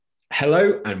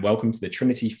Hello and welcome to the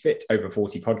Trinity Fit Over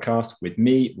 40 podcast with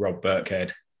me, Rob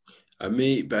Birkhead. And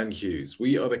me, Ben Hughes.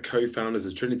 We are the co-founders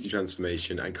of Trinity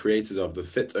Transformation and creators of the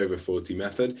Fit Over 40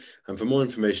 method. And for more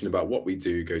information about what we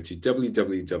do, go to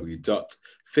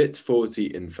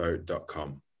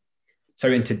www.fit40info.com. So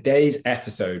in today's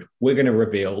episode, we're going to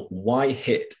reveal why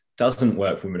HIIT doesn't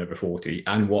work for women over 40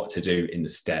 and what to do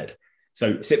instead.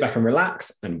 So sit back and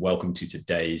relax and welcome to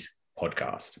today's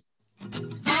podcast.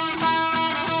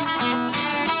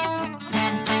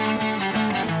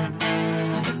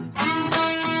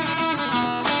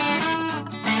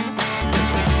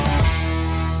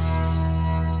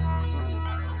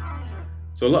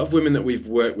 So a lot of women that we've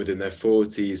worked with in their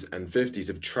 40s and 50s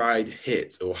have tried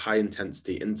HIIT or high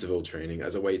intensity interval training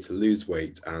as a way to lose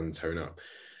weight and tone up.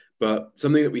 But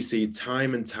something that we see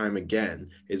time and time again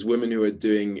is women who are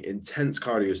doing intense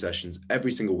cardio sessions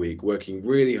every single week, working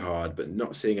really hard, but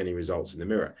not seeing any results in the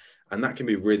mirror. And that can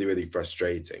be really, really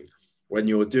frustrating. When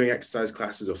you're doing exercise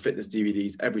classes or fitness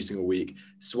DVDs every single week,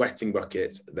 sweating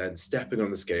buckets, then stepping on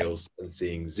the scales and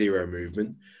seeing zero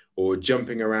movement, or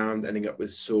jumping around, ending up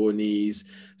with sore knees,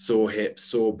 sore hips,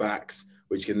 sore backs,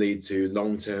 which can lead to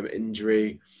long-term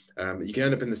injury. You can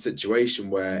end up in the situation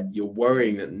where you're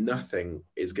worrying that nothing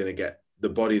is going to get the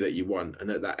body that you want, and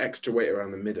that extra weight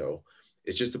around the middle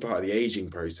is just a part of the aging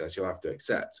process you'll have to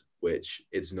accept, which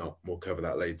it's not. We'll cover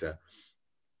that later.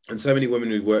 And so many women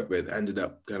we've worked with ended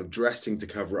up kind of dressing to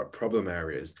cover up problem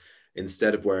areas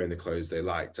instead of wearing the clothes they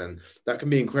liked. And that can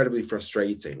be incredibly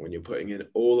frustrating when you're putting in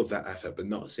all of that effort, but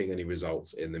not seeing any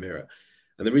results in the mirror.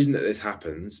 And the reason that this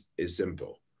happens is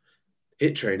simple.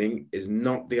 HIIT training is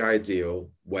not the ideal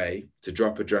way to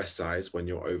drop a dress size when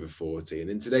you're over 40. And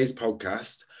in today's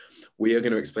podcast, we are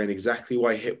going to explain exactly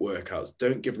why HIIT workouts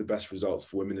don't give the best results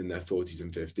for women in their 40s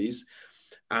and 50s.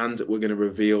 And we're going to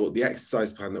reveal the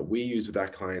exercise plan that we use with our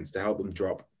clients to help them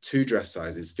drop 2 dress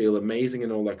sizes, feel amazing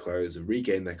in all their clothes, and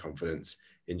regain their confidence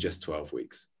in just 12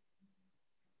 weeks.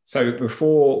 So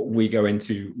before we go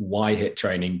into why HIIT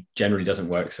training generally doesn't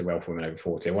work so well for women over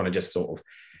 40, I want to just sort of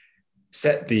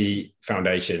set the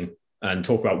foundation and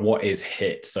talk about what is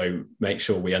HIIT. So make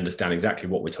sure we understand exactly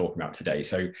what we're talking about today.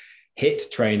 So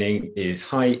HIIT training is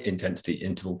high intensity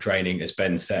interval training, as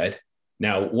Ben said.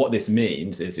 Now, what this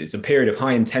means is it's a period of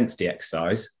high intensity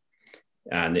exercise,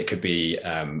 and it could be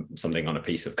something on a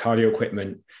piece of cardio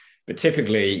equipment, but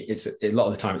typically it's a lot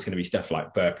of the time it's going to be stuff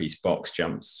like burpees, box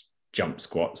jumps, jump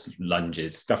squats,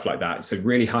 lunges, stuff like that. So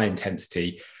really high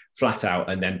intensity, flat out,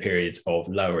 and then periods of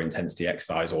lower intensity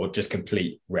exercise or just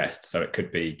complete rest. So it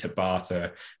could be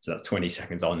Tabata, so that's 20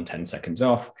 seconds on, 10 seconds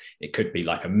off. It could be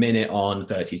like a minute on,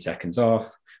 30 seconds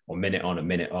off, or minute on, a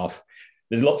minute off.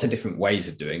 There's lots of different ways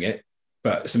of doing it.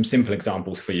 But some simple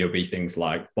examples for you will be things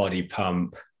like body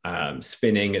pump,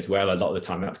 spinning as well. A lot of the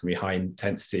time that's going to be high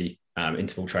intensity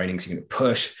interval training. So you're going to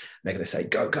push, they're going to say,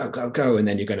 go, go, go, go. And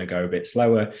then you're going to go a bit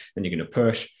slower, then you're going to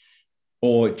push.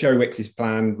 Or Joe Wicks's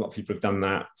plan, a lot of people have done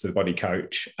that. So the body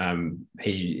coach,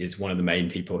 he is one of the main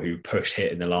people who pushed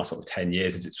HIIT in the last sort of 10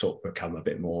 years as it's sort of become a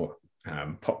bit more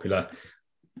popular.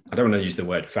 I don't want to use the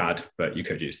word fad, but you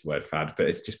could use the word fad, but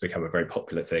it's just become a very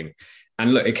popular thing.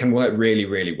 And look, it can work really,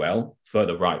 really well for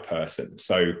the right person.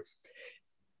 So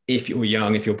if you're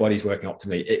young, if your body's working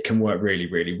optimally, it can work really,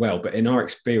 really well. But in our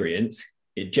experience,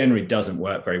 it generally doesn't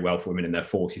work very well for women in their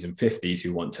 40s and 50s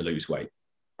who want to lose weight.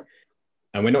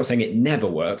 And we're not saying it never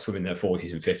works within their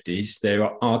 40s and 50s. There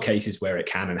are cases where it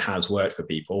can and has worked for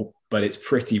people, but it's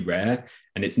pretty rare.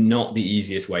 And it's not the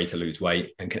easiest way to lose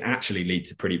weight and can actually lead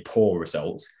to pretty poor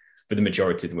results for the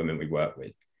majority of the women we work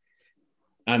with.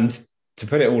 And to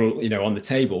put it all, on the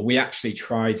table, we actually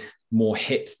tried more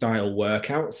HIIT style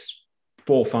workouts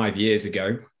 4 or 5 years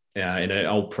ago in an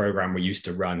old program we used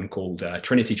to run called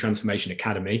Trinity Transformation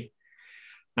Academy.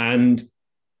 And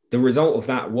the result of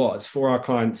that was for our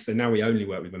clients, so now we only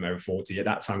work with women over 40. At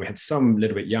that time, we had some a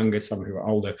little bit younger, some who were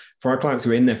older. For our clients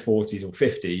who are in their 40s or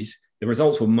 50s, the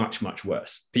results were much, much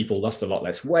worse. People lost a lot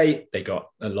less weight. They got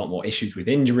a lot more issues with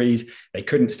injuries. They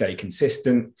couldn't stay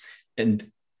consistent. And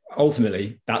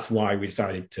ultimately, that's why we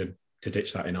decided to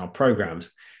ditch that in our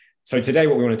programs. So today,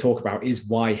 what we want to talk about is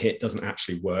why HIIT doesn't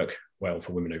actually work well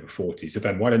for women over 40. So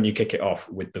Ben, why don't you kick it off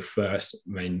with the first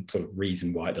main sort of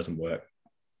reason why it doesn't work?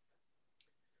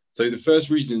 So the first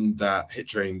reason that HIIT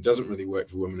training doesn't really work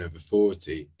for women over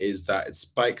 40 is that it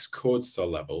spikes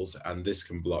cortisol levels, and this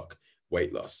can block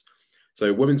weight loss.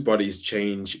 So women's bodies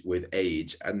change with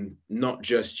age, and not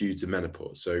just due to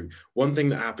menopause. So one thing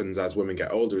that happens as women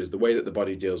get older is the way that the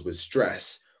body deals with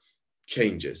stress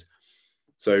changes.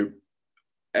 So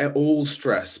all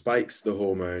stress spikes the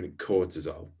hormone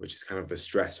cortisol, which is kind of the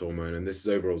stress hormone. And this is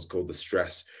overall called the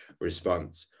stress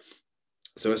response.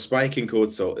 So a spike in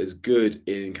cortisol is good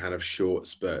in kind of short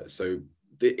spurts. So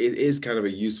it is kind of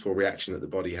a useful reaction that the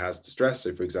body has to stress.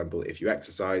 So for example, if you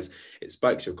exercise, it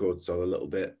spikes your cortisol a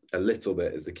little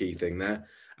bit is the key thing there.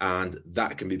 And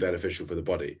that can be beneficial for the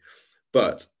body.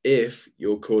 But if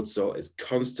your cortisol is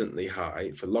constantly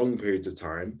high for long periods of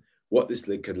time, what this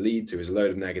can lead to is a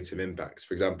load of negative impacts.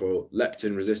 For example,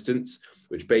 leptin resistance,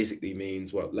 which basically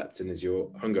means, well, leptin is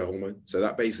your hunger hormone. So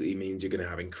that basically means you're going to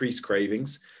have increased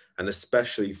cravings, and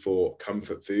especially for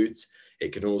comfort foods.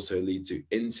 It can also lead to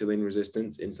insulin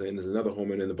resistance. Insulin is another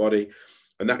hormone in the body,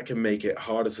 and that can make it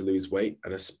harder to lose weight,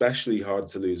 and especially hard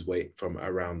to lose weight from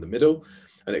around the middle.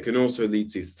 And it can also lead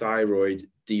to thyroid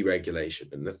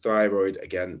deregulation. And the thyroid,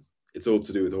 again, it's all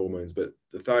to do with hormones, but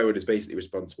the thyroid is basically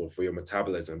responsible for your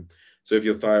metabolism. So if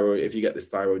you get this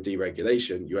thyroid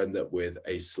deregulation, you end up with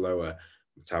a slower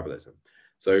metabolism.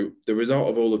 So the result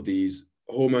of all of these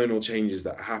hormonal changes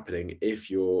that are happening, if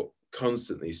you're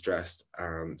constantly stressed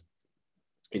and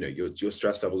your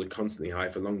stress levels are constantly high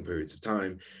for long periods of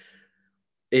time,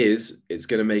 it's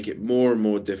going to make it more and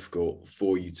more difficult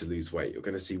for you to lose weight. You're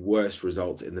going to see worse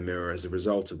results in the mirror as a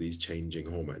result of these changing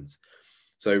hormones.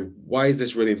 So why is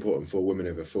this really important for women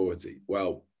over 40?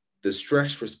 Well, the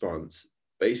stress response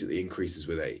basically increases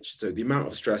with age. So the amount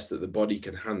of stress that the body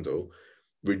can handle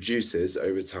reduces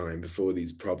over time before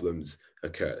these problems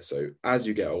occur. So as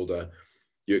you get older,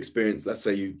 you experience, let's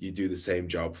say you do the same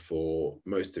job for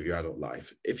most of your adult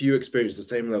life. If you experience the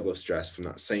same level of stress from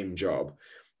that same job,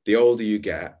 the older you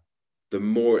get, the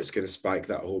more it's going to spike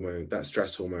that hormone, that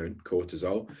stress hormone,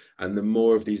 cortisol, and the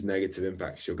more of these negative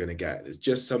impacts you're going to get. It's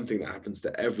just something that happens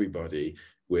to everybody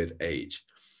with age.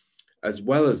 As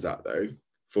well as that, though,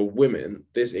 for women,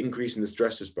 this increase in the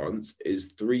stress response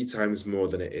is 3 times more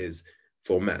than it is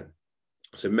for men.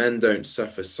 So men don't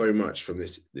suffer so much from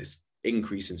this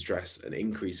increase in stress and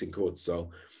increase in cortisol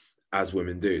as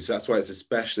women do. So that's why it's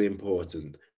especially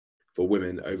important for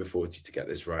women over 40 to get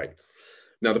this right.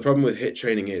 Now, the problem with HIIT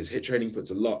training is HIIT training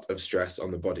puts a lot of stress on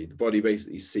the body. The body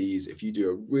basically sees, if you do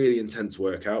a really intense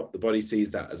workout, the body sees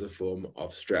that as a form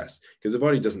of stress, because the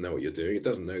body doesn't know what you're doing. It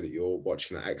doesn't know that you're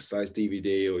watching that exercise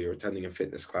DVD or you're attending a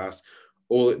fitness class.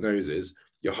 All it knows is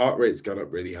your heart rate's gone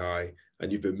up really high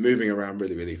and you've been moving around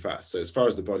really, really fast. So as far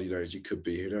as the body knows, you could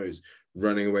be, who knows,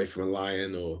 running away from a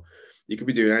lion, or you could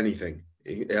be doing anything.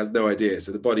 It has no idea.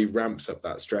 So the body ramps up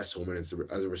that stress hormone as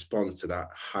a response to that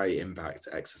high impact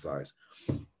exercise.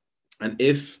 And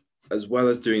if, as well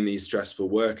as doing these stressful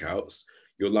workouts,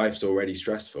 your life's already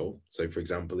stressful. So for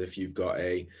example, if you've got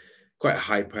quite a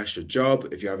high pressure job,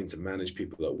 if you're having to manage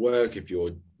people at work, if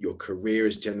your career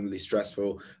is generally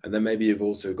stressful, and then maybe you've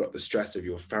also got the stress of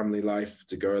your family life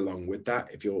to go along with that.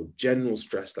 If your general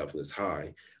stress level is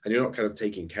high and you're not kind of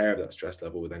taking care of that stress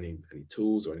level with any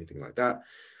tools or anything like that,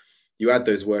 you add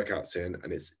those workouts in,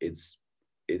 and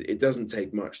it doesn't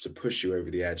take much to push you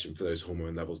over the edge and for those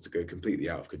hormone levels to go completely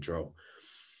out of control.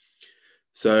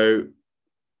 So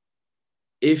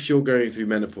if you're going through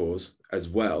menopause as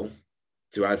well,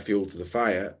 to add fuel to the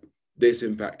fire, this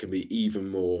impact can be even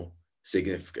more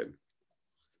significant.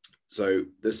 So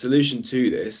the solution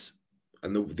to this,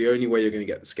 and the only way you're going to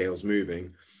get the scales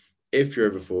moving, if you're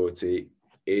over 40,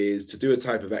 is to do a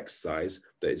type of exercise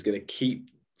that is going to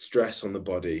keep stress on the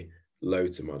body low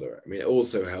to moderate. I mean, it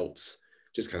also helps,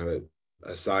 just kind of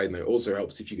a side note, also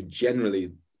helps if you can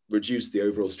generally reduce the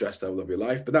overall stress level of your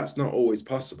life, but that's not always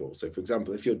possible. So for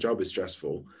example, if your job is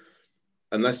stressful,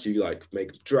 unless you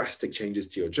make drastic changes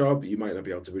to your job, you might not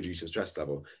be able to reduce your stress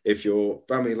level. If your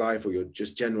family life or your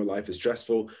just general life is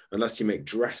stressful, unless you make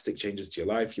drastic changes to your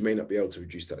life, you may not be able to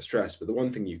reduce that stress. But the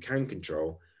one thing you can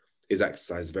control is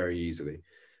exercise very easily.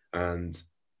 And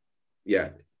yeah,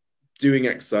 doing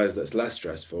exercise that's less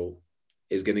stressful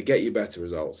is going to get you better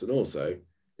results. And also,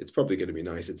 it's probably going to be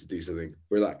nicer to do something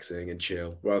relaxing and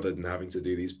chill rather than having to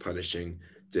do these punishing,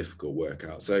 difficult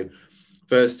workouts. So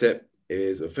first tip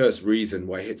is, the first reason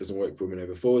why HIIT doesn't work for women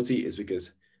over 40 is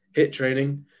because HIIT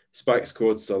training spikes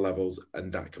cortisol levels,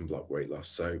 and that can block weight loss.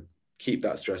 So keep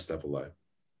that stress level low.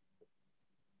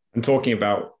 And talking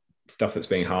about stuff that's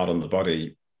being hard on the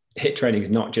body, HIIT training is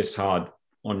not just hard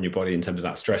on your body in terms of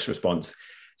that stress response.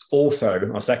 It's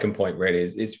also, our second point really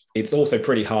is it's also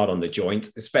pretty hard on the joint,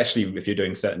 especially if you're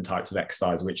doing certain types of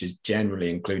exercise, which is generally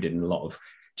included in a lot of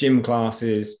gym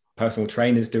classes. Personal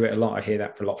trainers do it a lot. I hear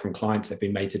that a lot from clients. They've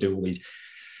been made to do all these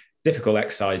difficult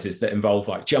exercises that involve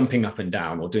like jumping up and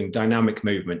down or doing dynamic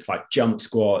movements like jump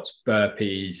squats,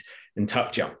 burpees, and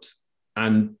tuck jumps.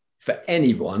 And for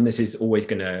anyone, this is always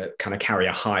going to kind of carry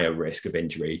a higher risk of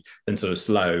injury than sort of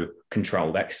slow,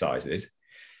 controlled exercises.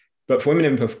 But for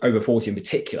women over 40 in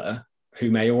particular,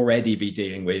 who may already be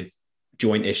dealing with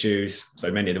joint issues.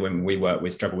 So many of the women we work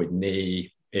with struggle with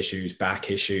knee issues, back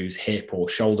issues, hip or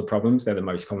shoulder problems. They're the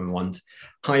most common ones.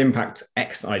 High impact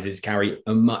exercises carry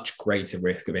a much greater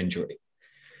risk of injury.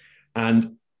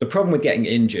 And the problem with getting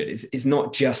injured is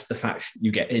not just the fact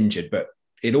you get injured, but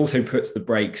it also puts the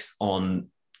brakes on,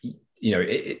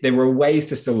 there are ways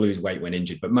to still lose weight when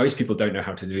injured, but most people don't know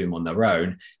how to do them on their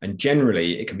own. And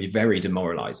generally it can be very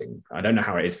demoralizing. I don't know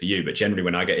how it is for you, but generally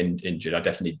when I get injured, I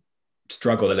definitely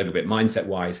struggle a little bit mindset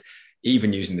wise,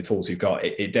 even using the tools we've got.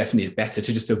 It definitely is better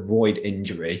to just avoid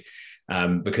injury,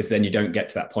 because then you don't get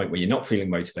to that point where you're not feeling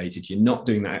motivated, you're not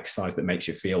doing that exercise that makes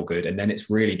you feel good, and then it's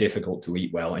really difficult to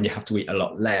eat well, and you have to eat a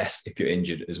lot less if you're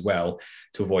injured as well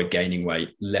to avoid gaining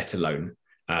weight, let alone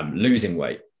losing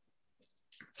weight.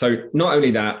 So not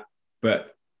only that,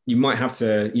 but you might have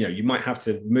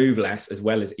to move less as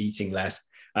well as eating less.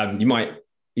 You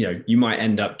might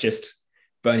end up just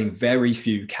burning very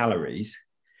few calories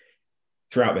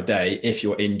throughout the day if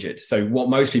you're injured. So what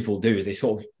most people do is they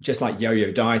sort of, just like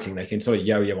yo-yo dieting, they can sort of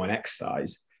yo-yo on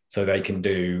exercise. So they can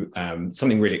do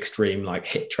something really extreme like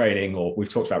HIIT training, or we've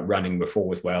talked about running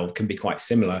before as well, can be quite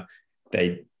similar.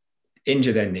 They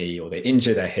injure their knee, or they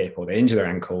injure their hip, or they injure their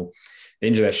ankle, they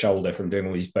injure their shoulder from doing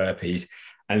all these burpees,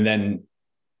 and then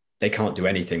they can't do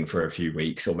anything for a few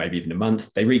weeks or maybe even a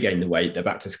month. They regain the weight, they're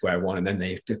back to square one, and then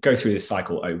they go through this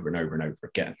cycle over and over and over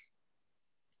again.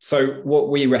 So what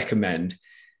we recommend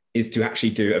is to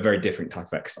actually do a very different type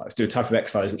of exercise. Do a type of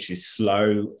exercise which is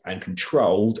slow and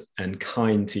controlled and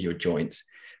kind to your joints,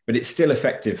 but it's still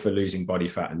effective for losing body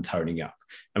fat and toning up.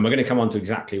 And we're going to come on to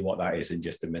exactly what that is in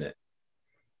just a minute.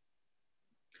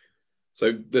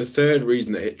 So the third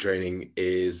reason that HIIT training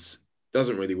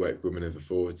doesn't really work for women over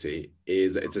 40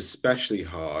 is that it's especially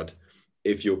hard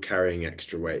if you're carrying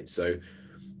extra weight. So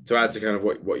to add to kind of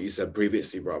what you said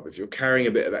previously, Rob, if you're carrying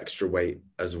a bit of extra weight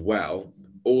as well,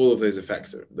 all of those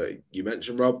effects that you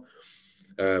mentioned, Rob,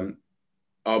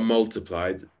 are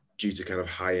multiplied due to kind of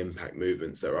high impact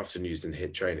movements that are often used in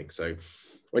HIIT training. So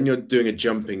when you're doing a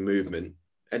jumping movement,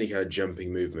 any kind of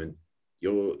jumping movement,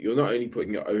 you're not only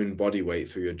putting your own body weight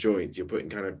through your joints, you're putting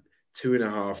kind of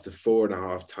 2.5 to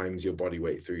 4.5 times your body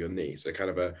weight through your knee. So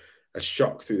kind of a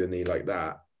shock through the knee like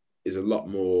that is a lot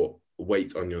more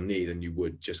weight on your knee than you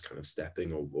would just kind of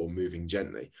stepping or moving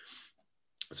gently.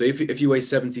 So if you weigh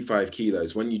 75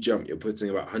 kilos, when you jump, you're putting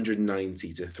about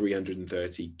 190 to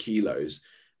 330 kilos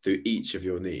through each of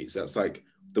your knees. That's like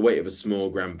the weight of a small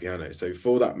grand piano. So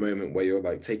for that moment where you're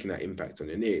like taking that impact on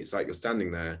your knee, it's like you're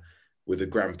standing there with a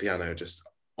grand piano just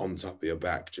on top of your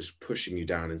back, just pushing you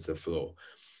down into the floor.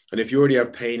 And if you already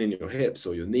have pain in your hips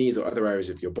or your knees or other areas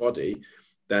of your body,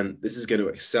 then this is going to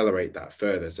accelerate that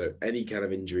further. So any kind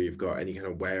of injury you've got, any kind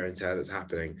of wear and tear that's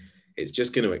happening, it's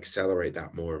just going to accelerate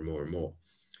that more and more and more.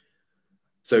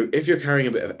 So if you're carrying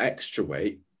a bit of extra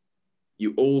weight,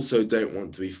 you also don't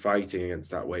want to be fighting against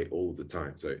that weight all the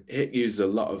time. So HIIT uses a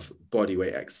lot of body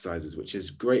weight exercises, which is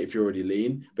great if you're already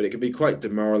lean, but it can be quite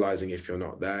demoralizing if you're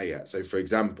not there yet. So for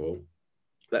example,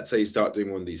 let's say you start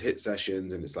doing one of these HIIT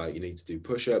sessions and it's like, you need to do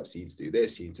push-ups, you need to do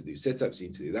this, you need to do sit-ups, you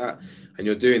need to do that, and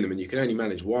you're doing them and you can only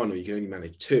manage one or you can only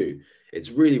manage two. It's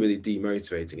really, really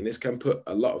demotivating. And this can put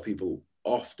a lot of people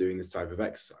off doing this type of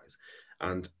exercise.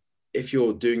 And if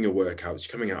you're doing your workouts,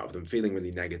 you're coming out of them feeling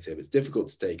really negative, it's difficult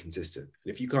to stay consistent.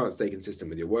 And if you can't stay consistent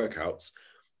with your workouts,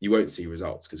 you won't see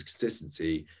results, because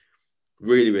consistency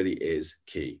really, really is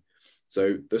key.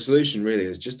 So the solution really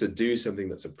is just to do something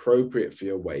that's appropriate for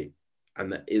your weight and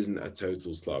that isn't a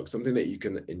total slog, something that you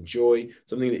can enjoy,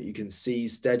 something that you can see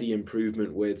steady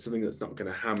improvement with, something that's not going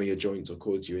to hammer your joints or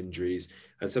cause you injuries,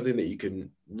 and something that you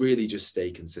can really just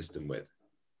stay consistent with.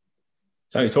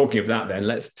 So talking of that, then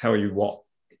let's tell you what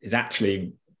is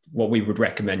actually what we would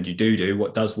recommend you do,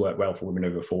 what does work well for women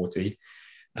over 40.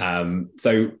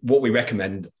 So what we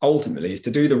recommend ultimately is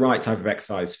to do the right type of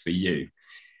exercise for you.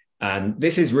 And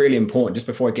this is really important. Just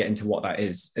before I get into what that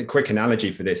is, a quick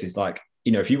analogy for this is like,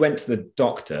 if you went to the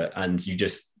doctor and you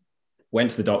just went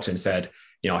to the doctor and said,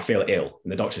 I feel ill.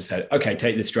 And the doctor said, okay,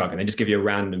 take this drug. And they just give you a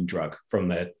random drug from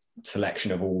the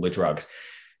selection of all the drugs.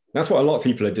 That's what a lot of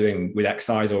people are doing with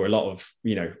exercise, or a lot of,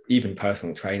 even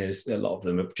personal trainers, a lot of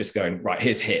them are just going, right,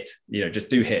 here's HIIT, just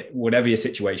do HIIT, whatever your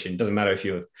situation. Doesn't matter if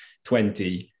you're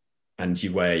 20 and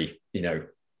you weigh,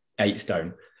 8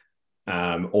 stone,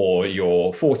 or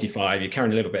you're 45, you're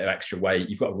carrying a little bit of extra weight,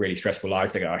 you've got a really stressful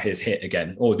life, they go, oh, here's HIIT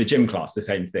again. Or the gym class, the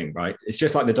same thing, right? It's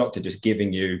just like the doctor just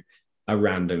giving you a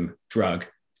random drug,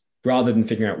 rather than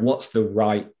figuring out what's the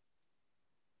right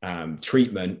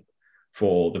treatment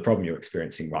for the problem you're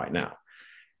experiencing right now.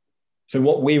 So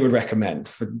what we would recommend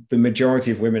for the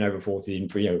majority of women over 40, and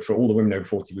for all the women over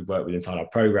 40 we've worked with inside our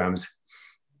programs,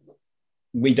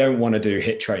 we don't want to do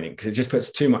HIIT training because it just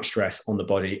puts too much stress on the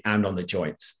body and on the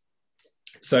joints.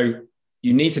 So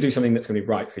you need to do something that's going to be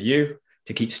right for you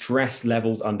to keep stress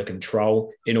levels under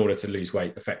control in order to lose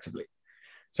weight effectively.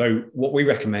 So what we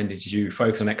recommend is you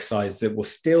focus on exercise that will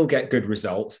still get good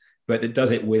results, but that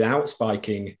does it without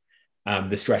spiking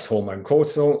the stress hormone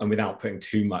cortisol and without putting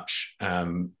too much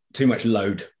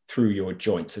load through your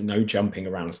joints, and no jumping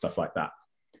around and stuff like that.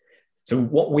 So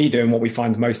what we do and what we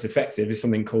find most effective is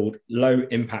something called low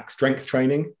impact strength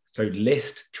training. So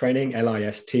LIST training,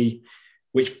 LIST,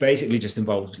 which basically just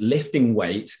involves lifting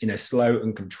weights in a slow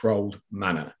and controlled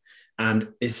manner. And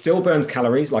it still burns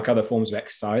calories like other forms of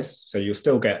exercise. So you'll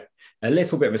still get a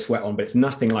little bit of a sweat on, but it's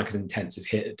nothing like as intense as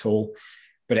HIIT at all.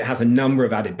 But it has a number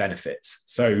of added benefits.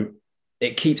 So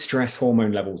it keeps stress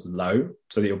hormone levels low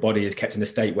so that your body is kept in a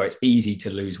state where it's easy to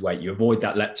lose weight. You avoid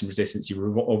that leptin resistance,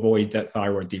 you avoid that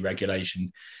thyroid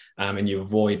deregulation, and you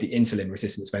avoid the insulin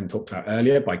resistance Ben talked about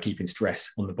earlier by keeping stress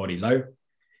on the body low.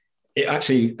 It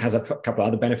actually has a couple of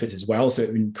other benefits as well. So it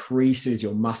increases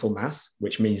your muscle mass,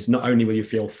 which means not only will you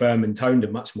feel firm and toned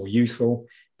and much more youthful,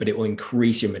 but it will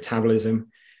increase your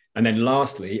metabolism. And then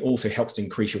lastly, it also helps to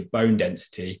increase your bone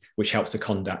density, which helps to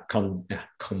combat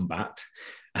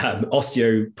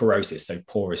osteoporosis, so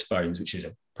porous bones, which is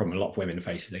a problem a lot of women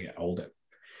face as they get older.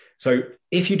 So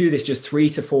if you do this just 3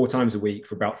 to 4 times a week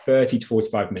for about 30 to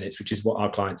 45 minutes, which is what our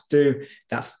clients do,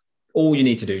 that's all you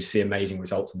need to do to see amazing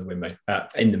results in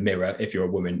the mirror if you're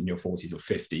a woman in your 40s or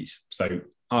 50s. So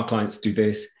our clients do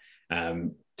this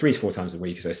 3 to 4 times a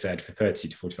week, as I said, for 30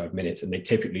 to 45 minutes, and they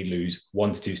typically lose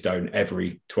 1 to 2 stone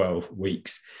every 12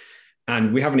 weeks.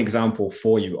 And we have an example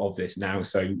for you of this now.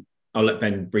 So I'll let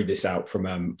Ben read this out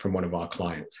from one of our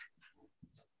clients.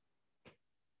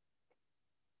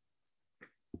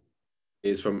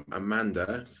 Is from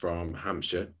Amanda from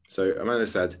Hampshire. So Amanda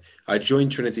said, I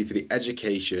joined Trinity for the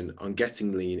education on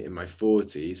getting lean in my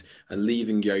 40s and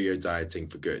leaving yo-yo dieting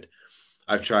for good.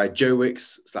 I've tried Joe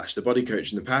Wicks / the body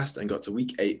coach in the past and got to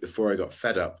week 8 before I got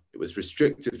fed up. It was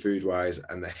restricted food-wise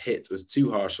and the HIIT was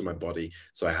too harsh on my body,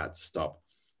 so I had to stop.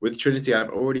 With Trinity, I've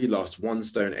already lost 1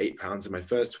 stone, 8 pounds in my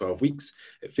first 12 weeks.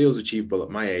 It feels achievable at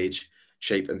my age,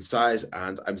 shape and size,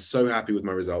 and I'm so happy with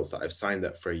my results that I've signed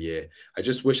up for a year. I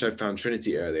just wish I'd found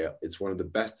Trinity earlier. It's one of the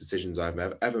best decisions I've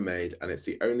ever made, and it's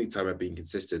the only time I've been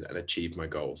consistent and achieved my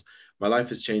goals. My life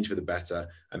has changed for the better.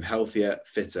 I'm healthier,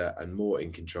 fitter, and more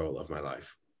in control of my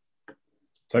life.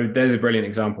 So there's a brilliant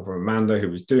example from Amanda, who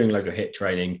was doing loads of HIIT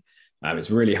training. It's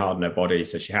really hard on her body,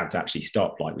 so she had to actually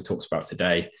stop, like we talked about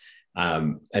today.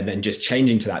 And then just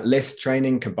changing to that LIST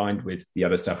training combined with the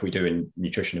other stuff we do in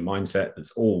nutrition and mindset,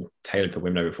 that's all tailored for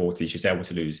women over 40. She's able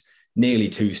to lose nearly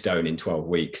 2 stone in 12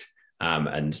 weeks.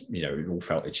 And, it all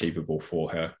felt achievable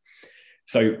for her.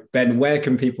 So Ben, where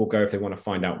can people go if they want to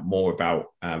find out more about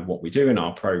what we do in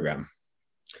our program?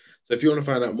 So if you want to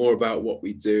find out more about what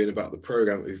we do and about the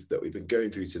program that we've been going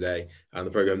through today and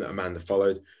the program that Amanda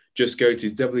followed, just go to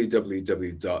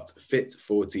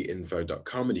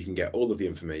www.fit40info.com and you can get all of the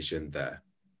information there.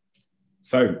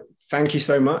 So thank you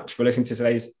so much for listening to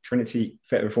today's Trinity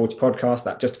Fit Over 40 podcast.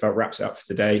 That just about wraps it up for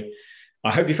today.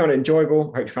 I hope you found it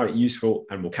enjoyable. I hope you found it useful,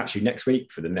 and we'll catch you next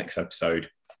week for the next episode.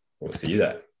 We'll see you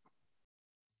there.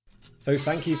 So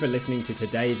thank you for listening to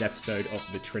today's episode of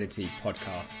the Trinity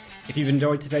podcast. If you've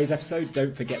enjoyed today's episode,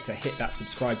 don't forget to hit that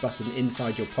subscribe button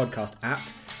inside your podcast app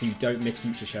so you don't miss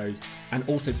future shows. And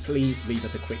also please leave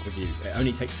us a quick review. It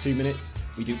only takes 2 minutes.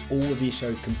 We do all of these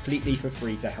shows completely for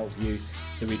free to help you.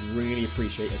 So we'd really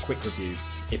appreciate a quick review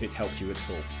if it's helped you at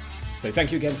all. So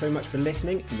thank you again so much for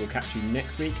listening, and we'll catch you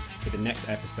next week for the next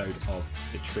episode of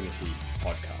the Trinity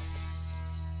podcast.